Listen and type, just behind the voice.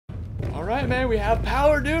Alright, man, we have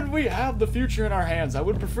power, dude. We have the future in our hands. I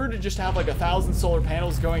would prefer to just have like 1,000 solar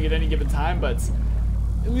panels going at any given time, but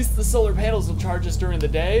at least the solar panels will charge us during the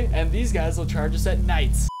day, and these guys will charge us at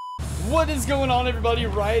nights. What is going on, everybody?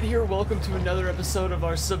 Riot here. Welcome to another episode of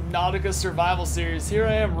our Subnautica survival series. Here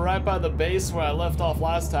I am right by the base where I left off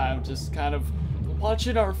last time, just kind of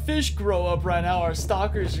watching our fish grow up right now. Our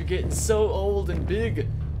stalkers are getting so old and big.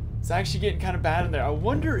 It's actually getting kind of bad in there. I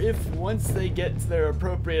wonder if once they get to their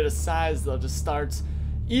appropriate size, they'll just start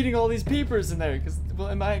eating all these peepers in there. Because, well,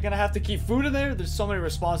 am I going to have to keep food in there? There's so many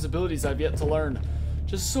responsibilities I've yet to learn.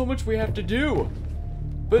 Just so much we have to do.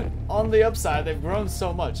 But on the upside, they've grown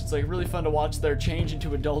so much. It's like really fun to watch their change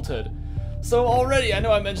into adulthood. So already, I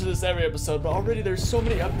know I mention this every episode, but already there's so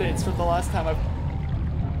many updates from the last time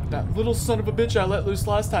that little son of a bitch I let loose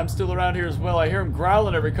last time still around here as well. I hear him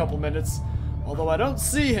growling every couple minutes. Although I don't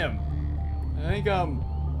see him. I think, I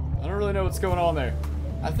don't really know what's going on there.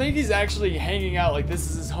 I think he's actually hanging out like this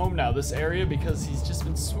is his home now, this area, because he's just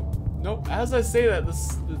been nope, as I say that,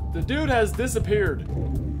 the dude has disappeared.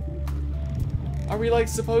 Are we, like,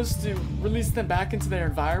 supposed to release them back into their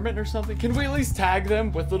environment or something? Can we at least tag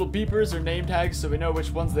them with little beepers or name tags so we know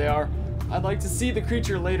which ones they are? I'd like to see the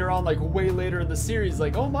creature later on, like, way later in the series,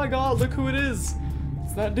 like, oh my god, look who it is!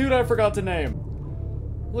 It's that dude I forgot to name.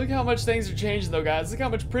 Look how much things are changing though, guys. Look how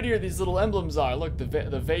much prettier these little emblems are. Look, the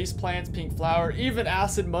vase plants, pink flower, even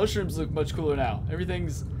acid mushrooms look much cooler now.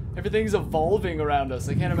 Everything's evolving around us.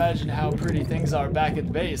 I can't imagine how pretty things are back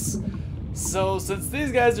at base. So, since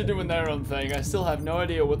these guys are doing their own thing, I still have no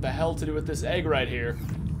idea what the hell to do with this egg right here.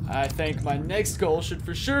 I think my next goal should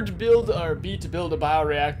for sure to build a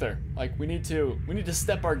bioreactor. Like, we need to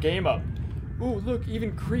step our game up. Ooh, look,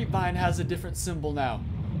 even Creepvine has a different symbol now.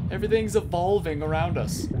 Everything's evolving around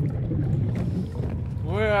us.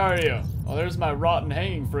 Where are you? Oh, there's my rotten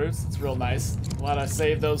hanging fruits. That's real nice. Glad I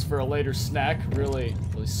saved those for a later snack. Really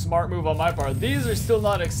smart move on my part. These are still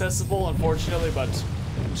not accessible, unfortunately, but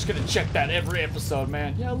I'm just gonna check that every episode,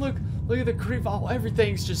 man. Yeah, look at the creep. Oh,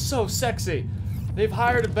 everything's just so sexy. They've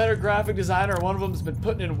hired a better graphic designer. One of them's been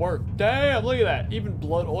putting in work. Damn, look at that. Even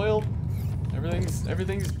blood oil.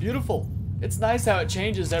 Everything's beautiful. It's nice how it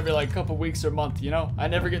changes every like couple weeks or month, you know? I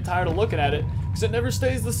never get tired of looking at it, because it never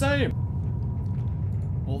stays the same.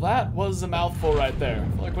 Well, that was a mouthful right there.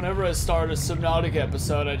 Like, whenever I start a Subnautica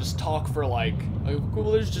episode, I just talk for like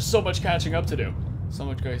well, there's just so much catching up to do. So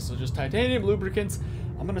much, guys. So just titanium lubricants.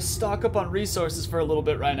 I'm gonna stock up on resources for a little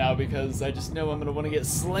bit right now, because I just know I'm gonna want to get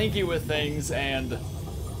slinky with things, and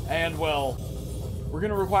well, we're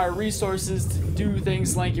gonna require resources to do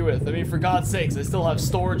things slinky with. I mean, for God's sakes, I still have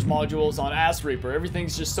storage modules on Ass Reaper.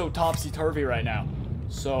 Everything's just so topsy-turvy right now.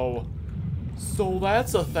 So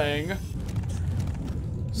that's a thing.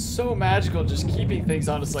 So magical just keeping things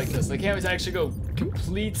honest like this. I can't wait to actually go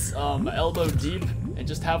complete elbow deep and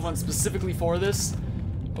just have one specifically for this.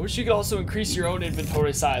 I wish you could also increase your own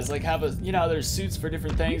inventory size. Like have a, you know, there's suits for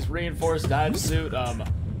different things. Reinforced dive suit,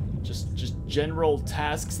 just general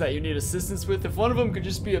tasks that you need assistance with. If one of them could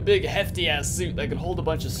just be a big hefty ass suit that could hold a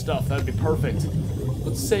bunch of stuff, that'd be perfect.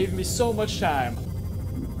 Would save me so much time.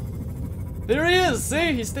 There he is!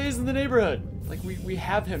 See? He stays in the neighborhood. Like we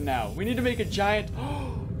have him now. We need to make a giant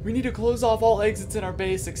we need to close off all exits in our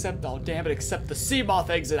base except, oh damn it, except the sea moth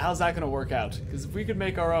exit. How's that gonna work out? Because if we could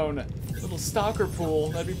make our own little stalker pool,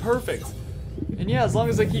 that'd be perfect. And yeah, as long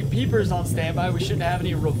as I keep peepers on standby, we shouldn't have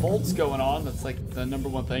any revolts going on. That's like the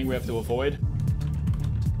 #1 thing we have to avoid.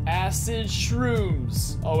 Acid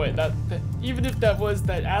shrooms. Oh wait, that even if that was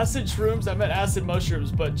that acid shrooms, I meant acid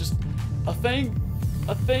mushrooms, but just a thing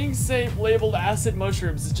labeled acid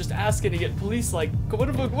mushrooms is just asking to get police. Like, what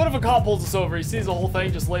if a cop pulls us over, he sees a whole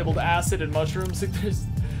thing just labeled acid and mushrooms? Like,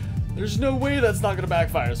 there's no way that's not gonna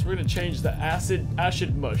backfire, so we're gonna change the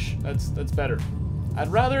acid mush. That's better. I'd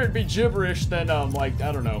rather it be gibberish than, like,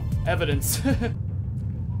 I don't know, evidence.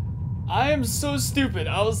 I am so stupid.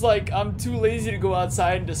 I was like, I'm too lazy to go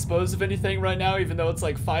outside and dispose of anything right now, even though it's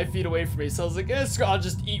like 5 feet away from me. So I was like, I'll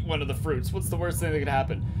just eat one of the fruits. What's the worst thing that could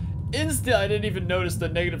happen? Instantly, I didn't even notice the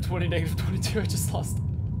 -20, -22.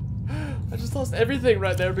 I just lost everything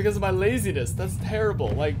right there because of my laziness. That's terrible.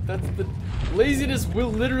 Like, the laziness will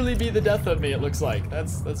literally be the death of me, it looks like.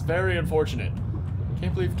 That's very unfortunate.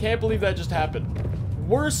 Can't believe that just happened.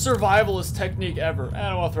 Worst survivalist technique ever. I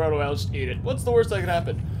don't want to throw it away, I'll just eat it. What's the worst that could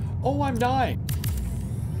happen? Oh, I'm dying.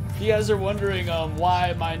 If you guys are wondering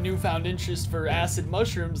why my newfound interest for acid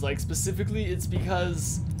mushrooms, like specifically, it's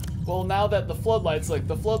because, well, now that the floodlights, like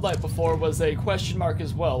the floodlight before was a question mark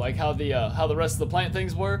as well, like how the rest of the plant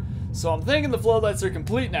things were. So I'm thinking the floodlights are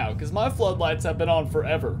complete now, because my floodlights have been on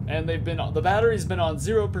forever, and the battery's been on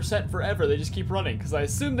 0% forever. They just keep running, because I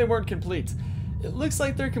assumed they weren't complete. It looks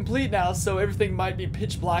like they're complete now, so everything might be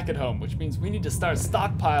pitch black at home, which means we need to start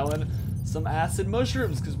stockpiling some acid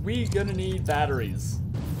mushrooms, because we gonna need batteries.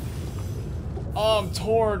 Oh, I'm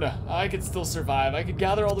torn. I could still survive. I could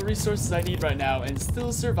gather all the resources I need right now and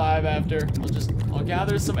still survive after. I'll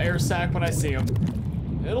gather some air sac when I see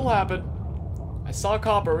them. It'll happen. I saw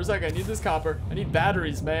copper. Where's that guy? I need this copper. I need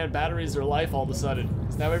batteries, man. Batteries are life all of a sudden.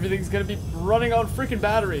 So now everything's gonna be running on freaking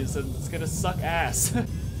batteries and it's gonna suck ass.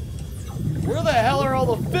 Where the hell are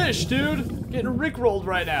all the fish, dude? I'm getting rickrolled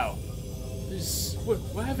right now. There's, what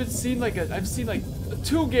I haven't seen like I've seen like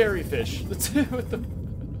 2 Gary fish. What the?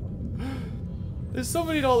 There's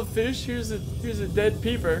somebody to all the fish. Here's a dead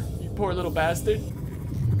peeper. You poor little bastard.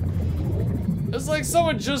 It's like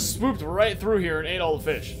someone just swooped right through here and ate all the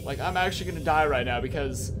fish. Like, I'm actually gonna die right now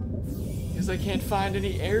because I can't find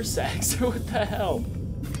any air sacs. What the hell?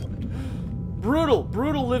 Brutal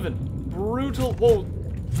living. Brutal. Whoa.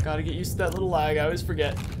 Gotta get used to that little lag. I always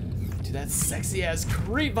forget. Dude, that sexy ass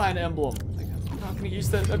creepvine emblem. Like, I'm not gonna use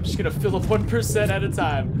that. I'm just gonna fill up 1% at a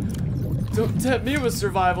time. Don't tempt me with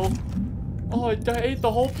survival. Oh, I ate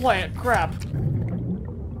the whole plant. Crap.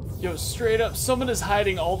 Yo, straight up, someone is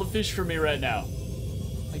hiding all the fish from me right now.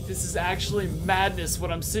 Like, this is actually madness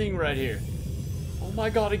what I'm seeing right here. Oh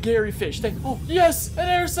my god, a Gary fish. Oh, yes, an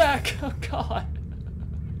air sac. Oh god.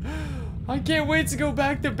 I can't wait to go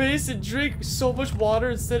back to base and drink so much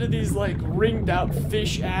water instead of these, like, ringed out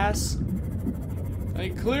fish ass. I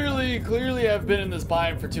mean, clearly I've been in this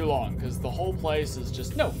biome for too long, because the whole place is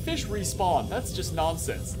just, no, fish respawn. That's just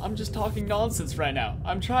nonsense. I'm just talking nonsense right now.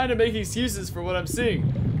 I'm trying to make excuses for what I'm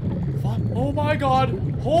seeing. Oh my god.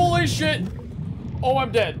 Holy shit. Oh,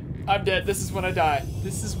 I'm dead. I'm dead. This is when I die.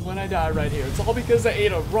 This is when I die right here. It's all because I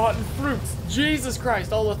ate a rotten fruit. Jesus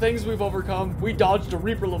Christ. All the things we've overcome. We dodged a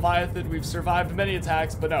Reaper Leviathan. We've survived many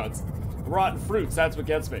attacks, but no, it's rotten fruits. That's what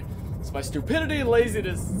gets me. It's my stupidity and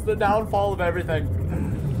laziness. It's the downfall of everything.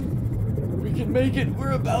 We can make it.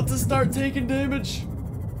 We're about to start taking damage.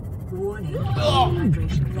 Warning. Oh,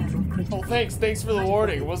 thanks. Thanks for the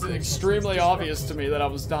warning. It wasn't extremely obvious to me that I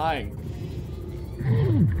was dying.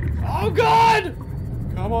 Oh, God!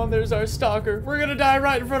 Come on, there's our stalker. We're gonna die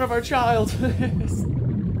right in front of our child.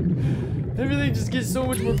 Everything just gets so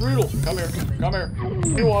much more brutal. Come here. Come here.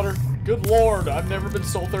 New water. Good lord. I've never been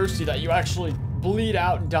so thirsty that you actually bleed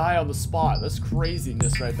out and die on the spot. That's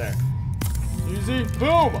craziness right there. Easy.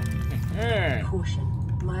 Boom!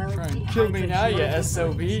 Try and kill me now, you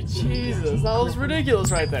SOB. Jesus, that was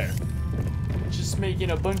ridiculous right there. Just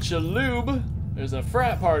making a bunch of lube. There's a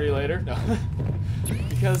frat party later. No.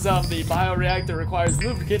 Because the bioreactor requires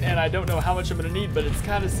lubricant, and I don't know how much I'm gonna need, but it's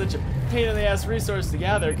kind of such a pain in the ass resource to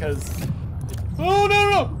gather, because... Oh,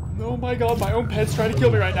 no! Oh my god, my own pet's trying to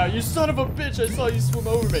kill me right now. You son of a bitch, I saw you swim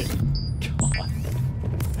over me. God.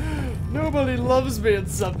 Nobody loves me in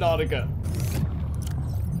Subnautica.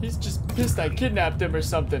 He's just pissed I kidnapped him or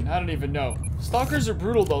something. I don't even know. Stalkers are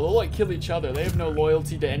brutal though. They'll like kill each other. They have no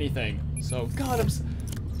loyalty to anything. So, God,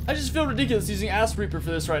 I just feel ridiculous using Ass Reaper for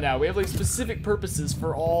this right now. We have like specific purposes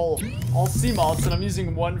for all sea moths, and I'm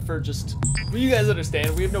using one for just, well, you guys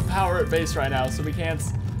understand. We have no power at base right now, so we can't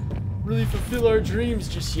really fulfill our dreams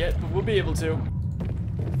just yet, but we'll be able to.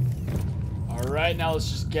 Alright, now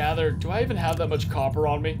let's just gather. Do I even have that much copper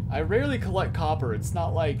on me? I rarely collect copper. It's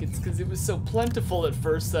not like, it's because it was so plentiful at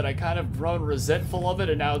first that I kind of grown resentful of it,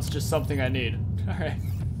 and now it's just something I need. Alright.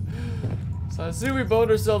 So I see we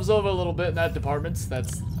boned ourselves over a little bit in that department.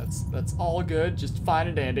 That's all good, just fine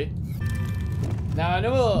and dandy. Now I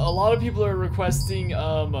know a lot of people are requesting,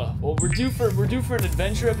 well, we're due for an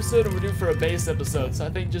adventure episode and we're due for a base episode. So I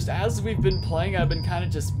think just as we've been playing, I've been kind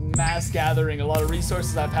of just mass gathering a lot of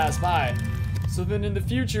resources I pass by. So then in the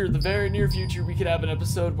future, the very near future, we could have an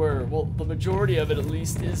episode where, well, the majority of it at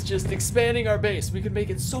least is just expanding our base. We could make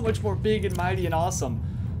it so much more big and mighty and awesome.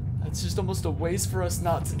 It's just almost a waste for us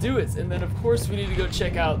not to do it. And then of course we need to go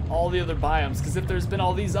check out all the other biomes, because if there's been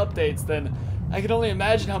all these updates, then I can only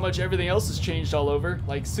imagine how much everything else has changed all over.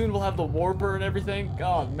 Like soon we'll have the warper and everything.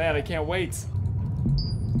 God, man, I can't wait.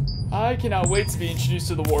 I cannot wait to be introduced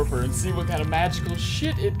to the warper and see what kind of magical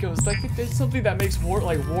shit it goes. I think there's something that makes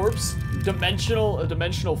warps, a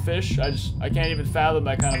dimensional fish. I can't even fathom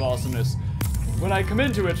that kind of awesomeness. When I come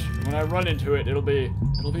into it, when I run into it, it'll be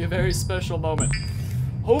a very special moment.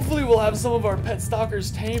 Hopefully we'll have some of our pet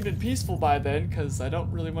stalkers tamed and peaceful by then, because I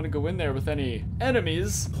don't really want to go in there with any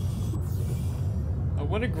enemies. I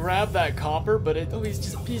want to grab that copper, but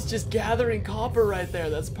he's just gathering copper right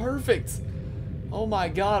there. That's perfect. Oh my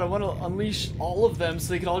god, I want to unleash all of them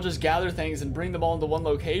so they can all just gather things and bring them all into one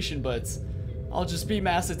location, but I'll just be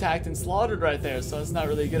mass attacked and slaughtered right there, so that's not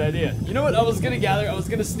really a good idea. You know what I was gonna gather? I was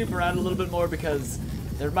gonna snoop around a little bit more because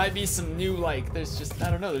there might be some new, like, there's just,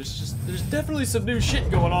 I don't know, there's definitely some new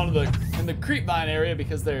shit going on in the creepvine area,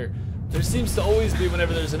 because there seems to always be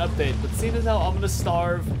whenever there's an update. But seeing as how I'm gonna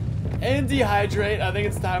starve and dehydrate, I think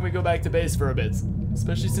it's time we go back to base for a bit.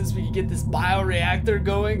 Especially since we can get this bioreactor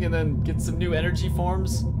going and then get some new energy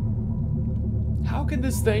forms. How can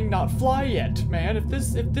this thing not fly yet, man? If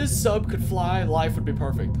this sub could fly, life would be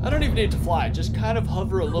perfect. I don't even need to fly, just kind of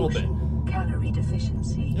hover a little bit. Calorie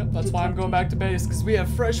deficiency. Yep, that's why I'm going back to base, because we have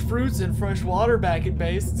fresh fruits and fresh water back at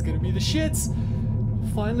base. It's gonna be the shits. We'll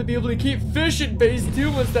finally be able to keep fish at base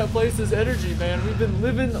too once that place has energy, man. We've been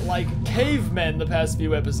living like cavemen the past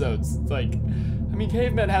few episodes. It's like, I mean,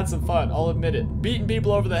 cavemen had some fun, I'll admit it. Beating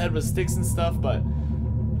people over the head with sticks and stuff, but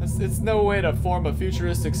it's no way to form a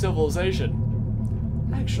futuristic civilization.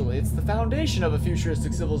 Actually, it's the foundation of a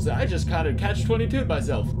futuristic civilization. I just kind of catch-22'd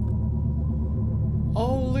myself.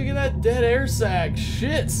 Oh, look at that dead air sac.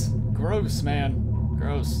 Shit. Gross, man.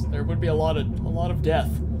 Gross. There would be a lot of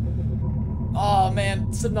death. Oh man,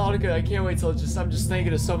 Subnautica, I can't wait till I'm just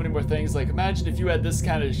thinking of so many more things. Like, imagine if you had this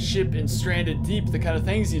kind of ship in Stranded Deep, the kind of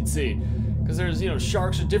things you'd see. Because there's, you know,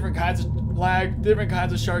 sharks with different kinds of lag, different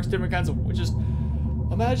kinds of sharks, different kinds of, just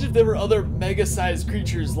imagine if there were other mega-sized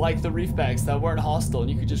creatures like the reefbacks that weren't hostile and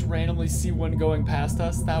you could just randomly see one going past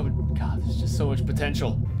us. That would, God, there's just so much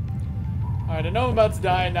potential. Alright, I know I'm about to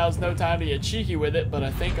die and now's no time to get cheeky with it, but I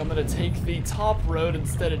think I'm gonna take the top road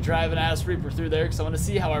instead of driving Ass Reaper through there, because I want to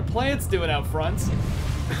see how our plant's doing out front.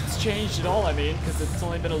 If it's changed at all, I mean, because it's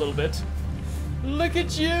only been a little bit. Look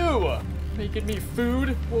at you! Making me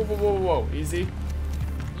food. Whoa, whoa, whoa, whoa. Easy.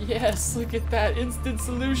 Yes, look at that. Instant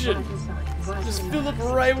solution. Just fill up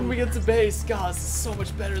right when we get to base. God, this is so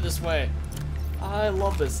much better this way. I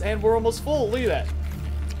love this. And we're almost full. Look at that.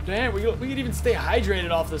 Damn, we can even stay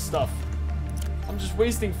hydrated off this stuff. I'm just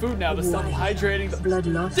wasting food now to stop hydrating.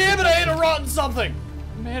 Damn it, I ate a rotten something.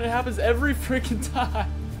 Man, it happens every freaking time.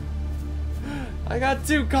 I got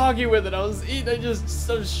too cocky with it. I was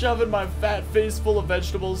shoving my fat face full of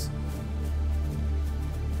vegetables.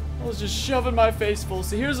 I was just shoving my face full.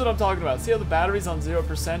 See, here's what I'm talking about. See how the battery's on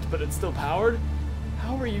 0%, but it's still powered?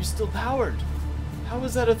 How are you still powered? How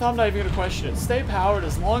is that a thumb? I'm not even gonna question it. Stay powered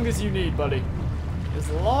as long as you need, buddy. As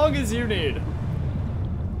long as you need.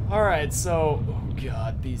 Alright, so... Oh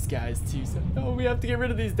god, these guys too. No, we have to get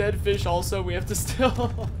rid of these dead fish also. We have to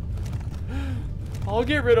still... I'll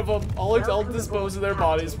get rid of them. I'll dispose of their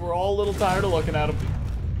bodies. We're all a little tired of looking at them.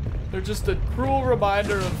 They're just a cruel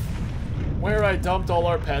reminder of where I dumped all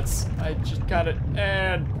our pets. I just kind of...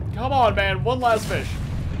 And... Come on, man. One last fish.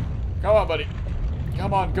 Come on, buddy.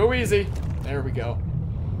 Come on, go easy. There we go.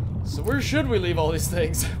 So where should we leave all these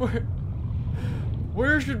things?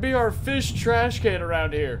 Where should be our fish trash can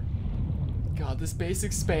around here? God, this base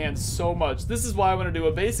expands so much. This is why I want to do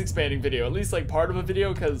a base expanding video. At least like part of a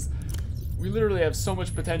video, because we literally have so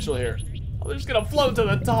much potential here. Oh, they're just gonna float to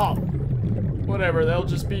the top. Whatever, they'll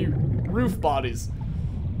just be roof bodies.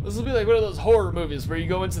 This will be like one of those horror movies where you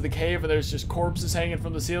go into the cave and there's just corpses hanging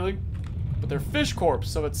from the ceiling. But they're fish corpse,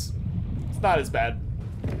 so it's not as bad.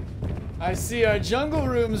 I see our jungle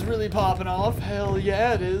room's really popping off. Hell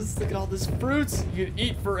yeah, it is. Look at all this fruits. You can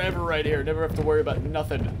eat forever right here. Never have to worry about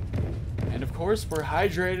nothing. And of course, we're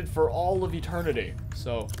hydrated for all of eternity.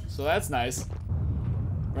 So that's nice.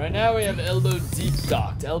 Right now we have Elbow Deep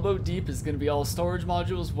docked. Elbow Deep is going to be all storage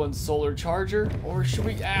modules, one solar charger. Or should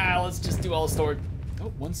we... let's just do all storage.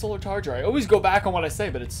 Oh, one solar charger. I always go back on what I say,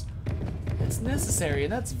 but it's necessary,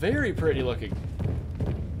 and that's very pretty looking.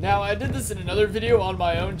 Now, I did this in another video on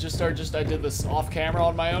my own, I did this off camera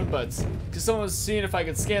on my own, but because someone was seeing if I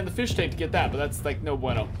could scan the fish tank to get that, but that's like no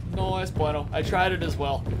bueno. No es bueno. I tried it as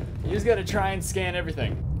well. You just gotta try and scan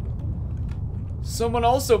everything. Someone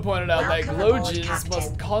also pointed out that 𝗲𝘀𝗋𝗃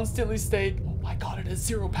must constantly stay... Oh my god, it has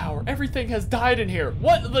 0 power. Everything has died in here.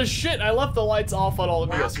 What the shit? I left the lights off on all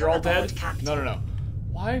of you. You're all dead? No.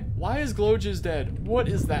 Why is 𝗲𝘀𝗋𝗃 dead? What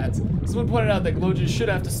is that? Someone pointed out that 𝗲𝘀𝗋𝗃 should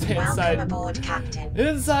have to stay inside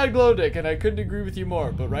𝗲𝘂𝗋𝗃, and I couldn't agree with you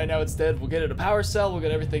more. But right now it's dead. We'll get it a power cell. We'll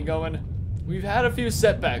get everything going. We've had a few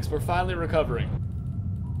setbacks. We're finally recovering.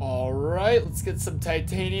 All right, let's get some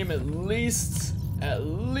titanium at least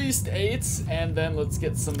 8, and then let's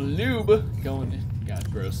get some lube going.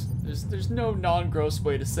 God, gross. There's no non-gross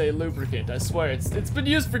way to say lubricant. I swear it's been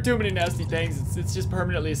used for too many nasty things. It's just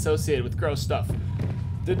permanently associated with gross stuff.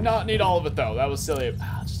 Did not need all of it though. That was silly.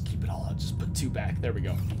 I'll just keep it all. I'll just put two back. There we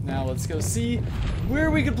go. Now let's go see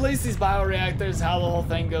where we can place these bioreactors, how the whole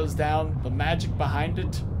thing goes down, the magic behind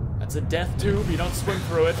it. That's a death tube. You don't swim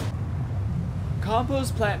through it.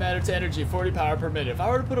 Compost plant matter to energy, 40 power per minute. If I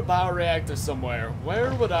were to put a bioreactor somewhere,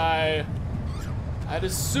 where would I'd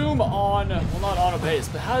assume on, well, not on a base,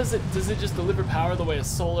 but how does it just deliver power the way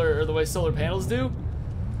solar panels do?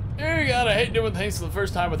 Dear God, I hate doing things for the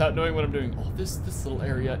first time without knowing what I'm doing. Oh, this little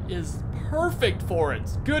area is perfect for it.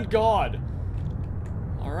 Good God.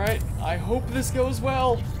 All right, I hope this goes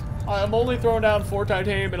well. I'm only throwing down 4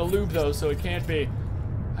 titanium and a lube though, so it can't be.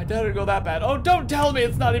 I doubt it'll go that bad. Oh, don't tell me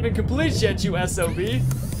it's not even complete yet, you SOB.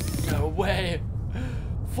 No way.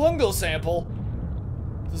 Fungal sample.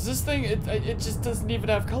 Does this thing, it just doesn't even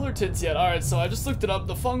have color tints yet. All right, so I just looked it up.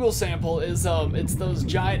 The fungal sample is, it's those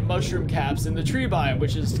giant mushroom caps in the tree biome,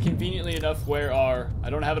 which is conveniently enough where I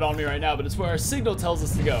don't have it on me right now, but it's where our signal tells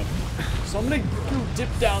us to go. So I'm gonna go dip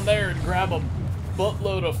down there and grab a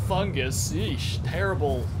buttload of fungus. Eesh,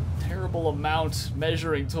 terrible amount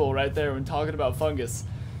measuring tool right there when talking about fungus.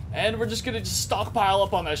 And we're just gonna stockpile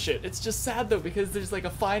up on that shit. It's just sad though, because there's like a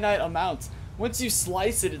finite amount. Once you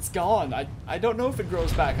slice it, it's gone. I don't know if it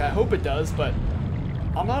grows back. I hope it does, but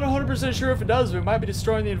I'm not 100% sure if it does. We might be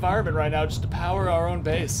destroying the environment right now just to power our own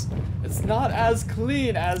base. It's not as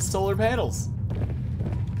clean as solar panels.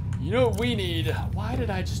 You know what we need? Why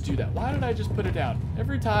did I just do that? Why did I just put it down?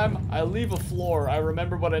 Every time I leave a floor, I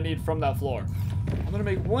remember what I need from that floor. I'm gonna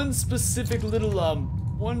make one specific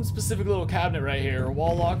little cabinet right here, a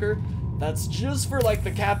wall locker. That's just for like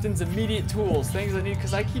the captain's immediate tools, things I need,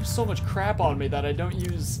 because I keep so much crap on me that I don't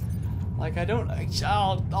use. Like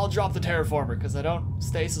I'll drop the terraformer because I don't.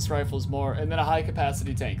 Stasis rifles more, and then a high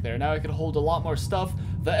capacity tank there. Now I can hold a lot more stuff.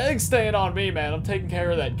 The egg's staying on me, man. I'm taking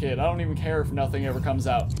care of that kid. I don't even care if nothing ever comes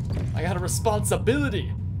out. I got a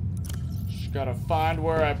responsibility. Just gotta find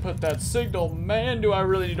where I put that signal. Man, do I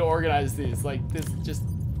really need to organize these. Like this just,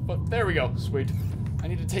 but there we go. Sweet. I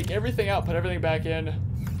need to take everything out, put everything back in.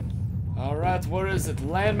 Alright, what is it?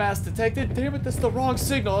 Landmass detected? Damn it, that's the wrong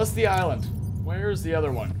signal. That's the island. Where's the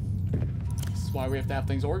other one? This is why we have to have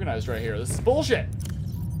things organized right here. This is bullshit.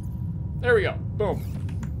 There we go. Boom.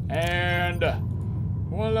 And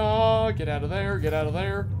voila. Get out of there. Get out of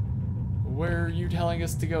there. Where are you telling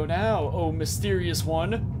us to go now, oh mysterious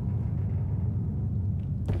one?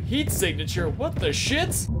 Heat signature? What the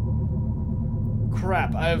shit?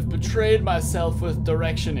 Crap, I have betrayed myself with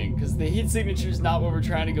directioning, because the heat signature is not where we're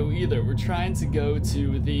trying to go either. We're trying to go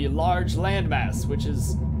to the large landmass, which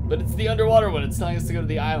is, but it's the underwater one. It's telling us to go to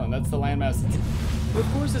the island. That's the landmass. But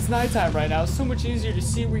of course, it's nighttime right now. It's so much easier to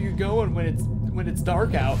see where you're going when it's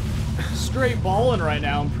dark out. Straight balling right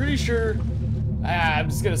now. I'm pretty sure. I'm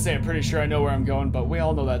just gonna say I'm pretty sure I know where I'm going, but we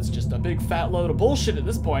all know that's just a big fat load of bullshit at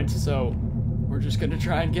this point. So we're just gonna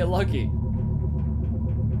try and get lucky.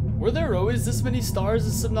 Were there always this many stars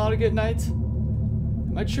in Subnautica at night?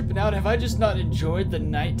 Am I tripping out? Have I just not enjoyed the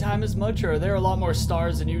nighttime as much, or are there a lot more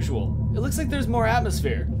stars than usual? It looks like there's more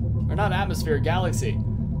atmosphere. Or not atmosphere, galaxy.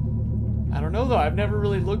 I don't know though, I've never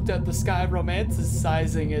really looked at the sky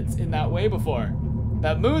romanticizing it in that way before.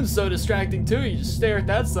 That moon's so distracting too, you just stare at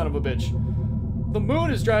that son of a bitch. The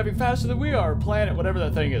moon is driving faster than we are, planet, whatever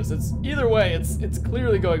that thing is. It's either way, it's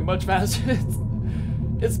clearly going much faster.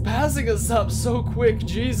 It's passing us up so quick,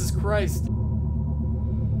 Jesus Christ.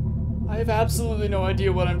 I have absolutely no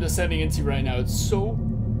idea what I'm descending into right now. It's so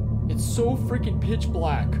freaking pitch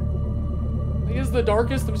black. I think it's the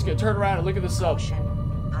darkest. I'm just gonna turn around and look at this up.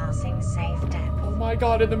 Passing safe depth. Oh my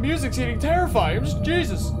God, and the music's getting terrifying. I'm just,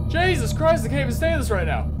 Jesus Christ, I can't even stand this right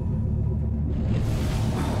now.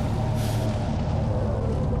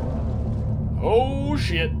 Oh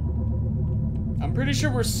shit. I'm pretty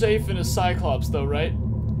sure we're safe in a Cyclops though, right?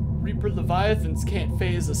 Reaper Leviathans can't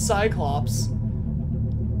phase a Cyclops.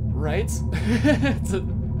 Right?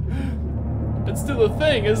 It's still a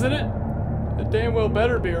thing, isn't it? It damn well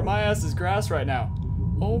better be, or my ass is grass right now.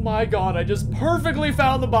 Oh my God, I just perfectly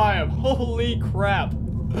found the biome. Holy crap.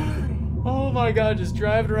 Oh my God, just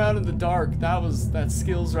driving around in the dark. That's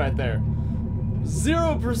skills right there.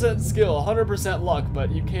 0% skill, 100% luck,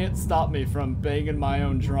 but you can't stop me from banging my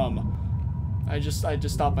own drum. I just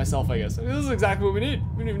stopped myself, I guess. This is exactly what we need.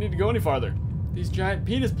 We don't even need to go any farther. These giant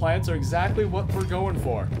penis plants are exactly what we're going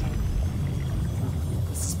for.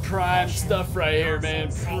 This is prime stuff right here, man.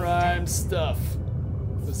 Prime stuff.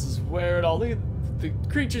 This is where it all... Look at the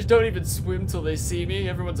creatures don't even swim till they see me.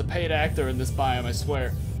 Everyone's a paid actor in this biome, I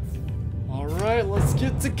swear. Alright, let's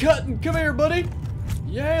get to cutting. Come here, buddy.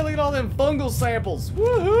 Yay, look at all them fungal samples.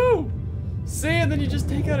 Woohoo! See, and then you just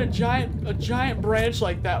take out a giant branch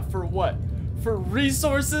like that for what? For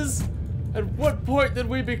resources? At what point did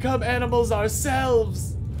we become animals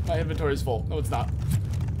ourselves? My inventory's full. No, it's not.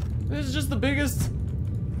 This is just the biggest.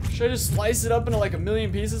 Should I just slice it up into like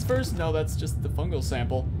 1,000,000 pieces first? No, that's just the fungal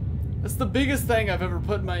sample. That's the biggest thing I've ever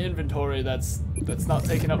put in my inventory that's not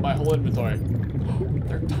taking up my whole inventory.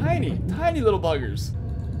 They're tiny, tiny little buggers.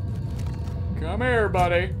 Come here,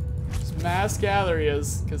 buddy. Just mass gather he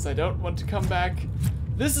is, because I don't want to come back.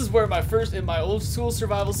 This is where in my old school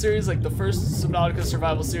survival series, like the first Subnautica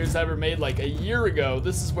survival series I ever made like a year ago,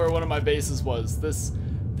 this is where one of my bases was. This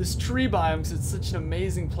tree biome, because it's such an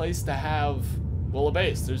amazing place to have, well, a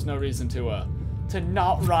base. There's no reason to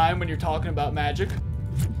not rhyme when you're talking about magic.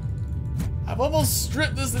 I've almost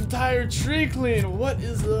stripped this entire tree clean. What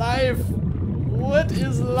is life? What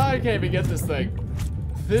is life? Can't even get this thing.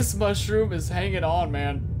 This mushroom is hanging on,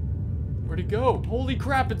 man. Where'd he go? Holy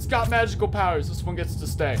crap, it's got magical powers. This one gets to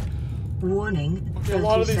stay. Warning. Okay, a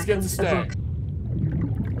lot of these get to stay.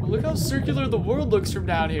 Well, look how circular the world looks from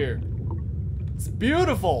down here. It's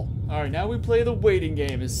beautiful. All right, now we play the waiting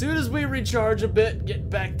game. As soon as we recharge a bit, get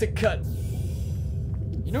back to cut.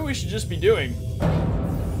 You know what we should just be doing?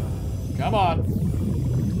 Come on.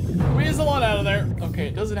 Weasel on out of there. Okay,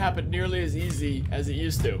 it doesn't happen nearly as easy as it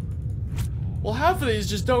used to. Well, half of these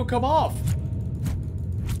just don't come off.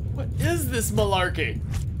 What is this malarkey?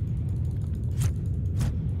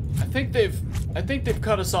 I think they've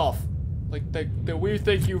cut us off. Like we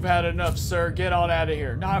think you've had enough, sir. Get on out of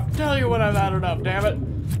here. Now I'll tell you when I've had enough, damn it.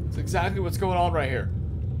 That's exactly what's going on right here.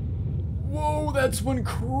 Whoa, that's one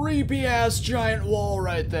creepy ass giant wall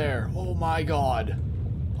right there. Oh my god.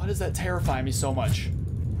 Why does that terrify me so much?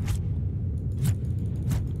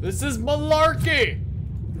 This is malarkey!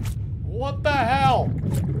 What the hell?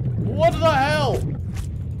 What the hell?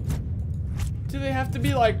 Do they have to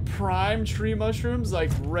be like prime tree mushrooms, like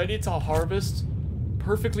ready to harvest,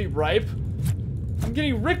 perfectly ripe? I'm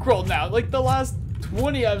getting rickrolled now. Like the last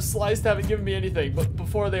 20 I've sliced haven't given me anything, but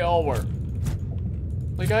before they all were.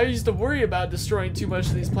 Like I used to worry about destroying too much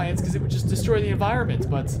of these plants because it would just destroy the environment,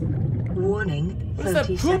 but... Warning. What is that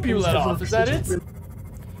poop you let off? Is that it?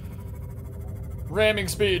 Ramming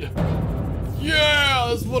speed. Yeah,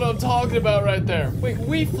 that's what I'm talking about right there. Wait,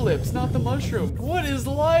 wheat flips, not the mushroom. What is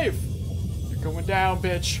life? You're going down,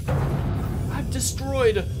 bitch. I've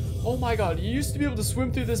destroyed... Oh my god, you used to be able to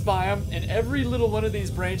swim through this biome, and every little one of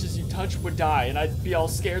these branches you touch would die, and I'd be all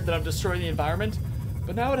scared that I'm destroying the environment.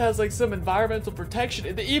 But now it has like some environmental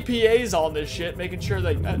protection. The EPA's on this shit, making sure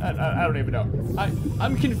that... I don't even know.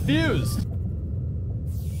 I'm confused.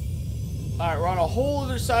 Alright, we're on a whole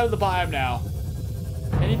other side of the biome now.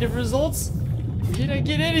 Any different results? Can I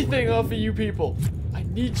get anything off of you people? I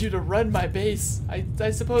need you to run my base.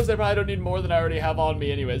 I suppose I probably don't need more than I already have on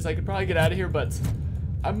me anyways. I could probably get out of here, but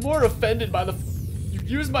I'm more offended by the... You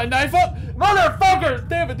used my knife up? Motherfucker!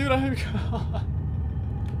 Damn it, dude.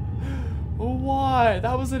 Why?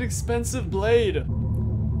 That was an expensive blade. I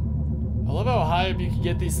love how high up you can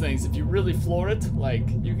get these things. If you really floor it, like,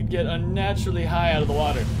 you could get unnaturally high out of the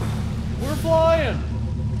water. We're flying!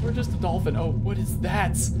 We're just a dolphin. Oh, what is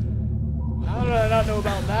that? How did I not know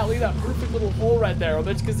about that? Look at that perfect little hole right there. I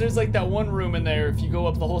bet because there's like that one room in there if you go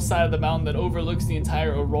up the whole side of the mountain that overlooks the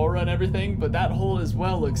entire aurora and everything. But that hole as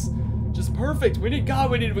well looks just perfect. We need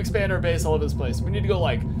to expand our base all over this place. We need to go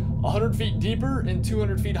like 100 feet deeper and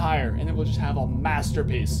 200 feet higher, and then we'll just have a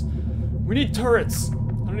masterpiece. We need turrets. I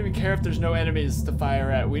don't even care if there's no enemies to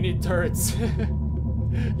fire at. We need turrets.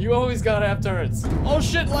 You always gotta have turrets. Oh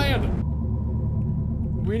shit, land!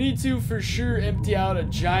 We need to for sure empty out a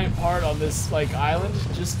giant part on this like island,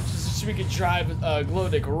 just so we could drive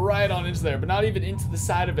Glowdick right on into there, but not even into the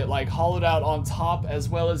side of it, like hollowed out on top as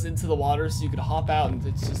well as into the water, so you could hop out. And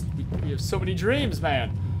it's just we have so many dreams,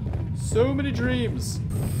 man. So many dreams.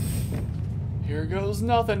 Here goes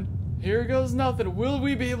nothing. Here goes nothing. Will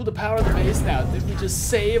we be able to power the base now? Did we just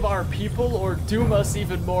save our people or doom us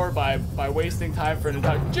even more by wasting time for an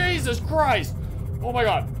entire... Jesus Christ! Oh my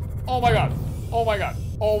god. Oh my god. Oh my god.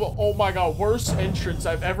 Oh my god. Worst entrance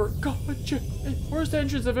I've ever... Worst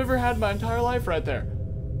entrance I've ever had in my entire life right there.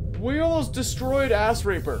 We almost destroyed Ass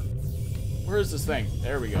Reaper. Where is this thing?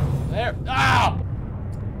 There we go. There. Ah!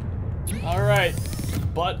 Alright.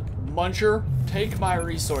 Butt muncher, take my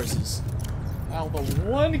resources. Well, the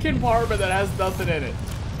one compartment that has nothing in it.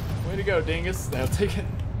 Way to go, dingus. Now take it.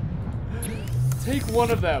 Take one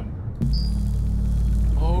of them.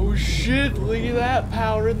 Oh shit, look at that.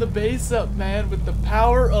 Powering the base up, man, with the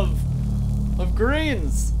power of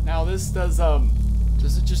greens. Now this does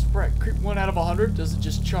it just creep 1 out of 100? Does it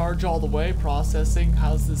just charge all the way? Processing?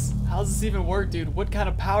 How's this even work, dude? What kind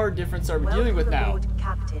of power difference are we dealing with now?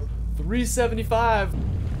 375.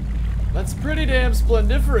 That's pretty damn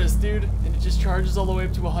splendiferous, dude. And it just charges all the way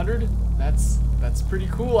up to 100. That's pretty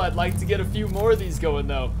cool. I'd like to get a few more of these going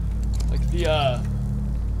though. Like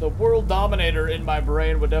the world dominator in my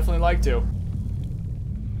brain would definitely like to.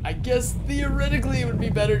 I guess theoretically it would be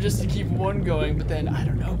better just to keep one going, but then I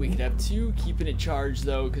don't know, we could have two keeping it charged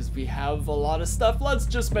though, because we have a lot of stuff. Let's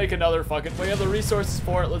just make another fucking, we have the resources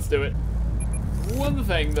for it, let's do it. One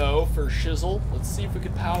thing though, for shizzle, let's see if we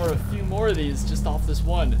could power a few more of these just off this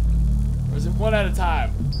one. Or is it one at a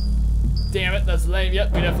time? Damn it, that's lame.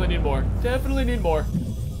 Yep, we definitely need more. Definitely need more.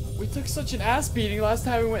 We took such an ass beating last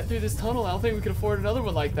time we went through this tunnel. I don't think we could afford another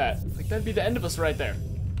one like that. Like, that'd be the end of us right there.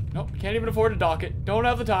 Nope, can't even afford to dock it. Don't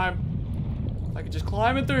have the time. If I could just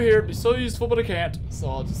climb it through here, it'd be so useful, but I can't. So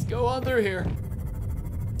I'll just go on through here.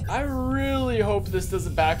 I really hope this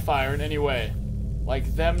doesn't backfire in any way. Like,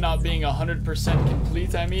 them not being 100%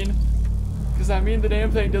 complete, I mean. Because, I mean, the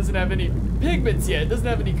damn thing doesn't have any pigments yet. It doesn't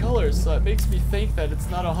have any colors, so it makes me think that it's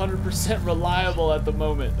not 100% reliable at the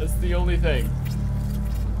moment. That's the only thing.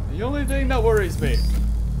 The only thing that worries me.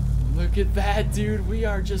 Look at that, dude. We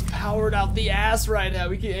are just powered out the ass right now.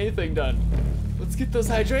 We can get anything done. Let's get those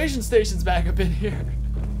hydration stations back up in here.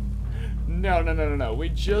 No. We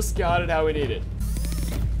just got it how we need it.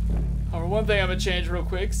 One thing I'm gonna change real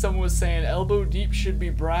quick. Someone was saying elbow deep should be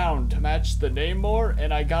brown to match the name more,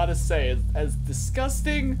 and I gotta say, as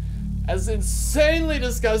disgusting, as insanely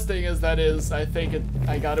disgusting as that is, I think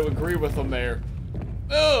I gotta agree with them there.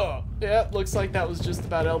 Ugh! Yeah, looks like that was just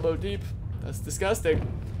about elbow deep. That's disgusting.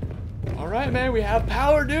 Alright, man, we have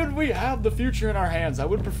power, dude. We have the future in our hands. I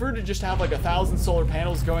would prefer to just have like 1,000 solar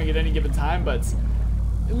panels going at any given time, but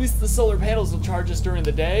at least the solar panels will charge us during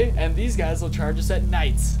the day, and these guys will charge us at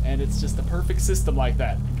night, and it's just a perfect system like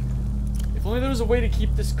that. If only there was a way to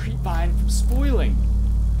keep this creepvine from spoiling.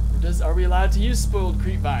 Or are we allowed to use spoiled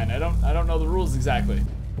creepvine? I don't know the rules exactly.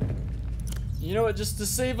 You know what, just to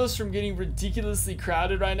save us from getting ridiculously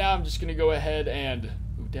crowded right now, I'm just gonna go ahead and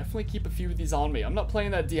definitely keep a few of these on me. I'm not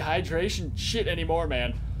playing that dehydration shit anymore,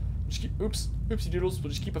 man. Just keep, oopsie doodles, we'll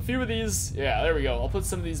just keep a few of these. Yeah, there we go. I'll put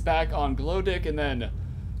some of these back on glow dick, and then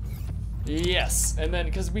yes, and then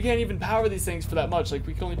because we can't even power these things for that much. Like,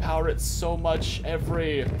 we can only power it so much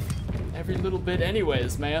every little bit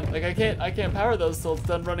anyways, man. Like, I can't power those till it's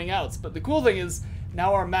done running out. But the cool thing is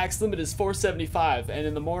now our max limit is 475, and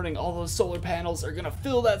in the morning all those solar panels are gonna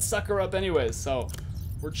fill that sucker up anyways, so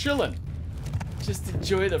we're chilling. Just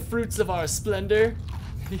enjoy the fruits of our splendor.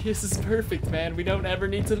 This is perfect, man. We don't ever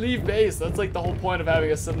need to leave base. That's like the whole point of having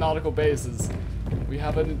a subnautical base, is we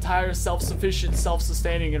have an entire self-sufficient,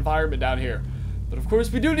 self-sustaining environment down here. But of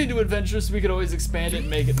course we do need to adventure, so we could always expand it and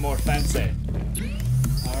make it more fancy.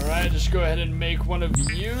 Alright, just go ahead and make one of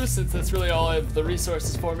you, since that's really all I have the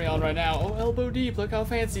resources for me on right now. Oh, elbow deep, look how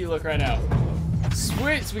fancy you look right now.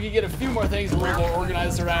 Sweet, so we can get a few more things a little more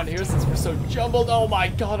organized around here since we're so jumbled. Oh my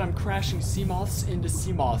god, I'm crashing 𝗲𝗏s into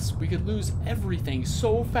𝗲𝗏s. We could lose everything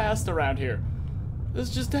so fast around here. This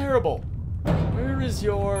is just terrible. Where is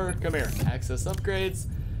your... Come here. Access upgrades.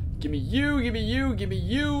 Give me you, give me you, give me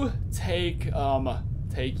you. Take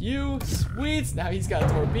you. Sweet. Now he's got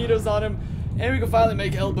torpedoes on him. And we can finally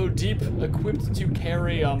make elbow deep equipped to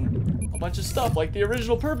carry a bunch of stuff, like the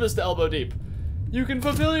original purpose to elbow deep. You can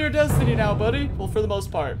fulfill your destiny now, buddy. Well, for the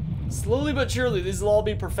most part. Slowly but surely, these will all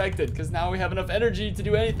be perfected, because now we have enough energy to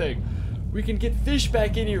do anything. We can get fish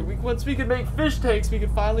back in here. Once we can make fish tanks, we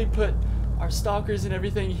can finally put our stalkers and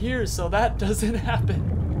everything here, so that doesn't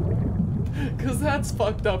happen. Because that's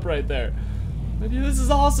fucked up right there. But yeah, this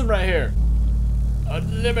is awesome right here.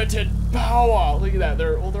 Unlimited power. Look at that.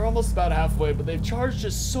 They're almost about halfway, but they've charged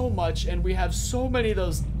us so much, and we have so many of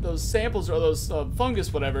those samples, or those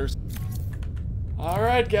fungus whatever.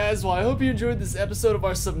 Alright guys, well I hope you enjoyed this episode of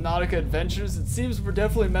our Subnautica adventures. It seems we're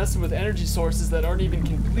definitely messing with energy sources that aren't even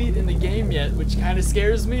complete in the game yet, which kind of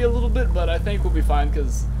scares me a little bit, but I think we'll be fine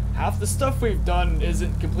because half the stuff we've done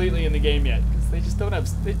isn't completely in the game yet, because they just don't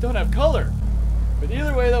have color. But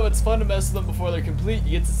either way though, it's fun to mess with them before they're complete.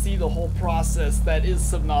 You get to see the whole process that is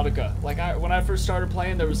Subnautica. Like when I first started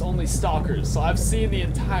playing, there was only stalkers, so I've seen the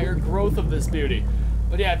entire growth of this beauty.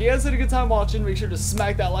 But yeah, if you guys had a good time watching, make sure to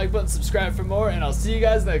smack that like button, subscribe for more, and I'll see you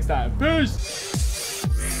guys next time. Peace!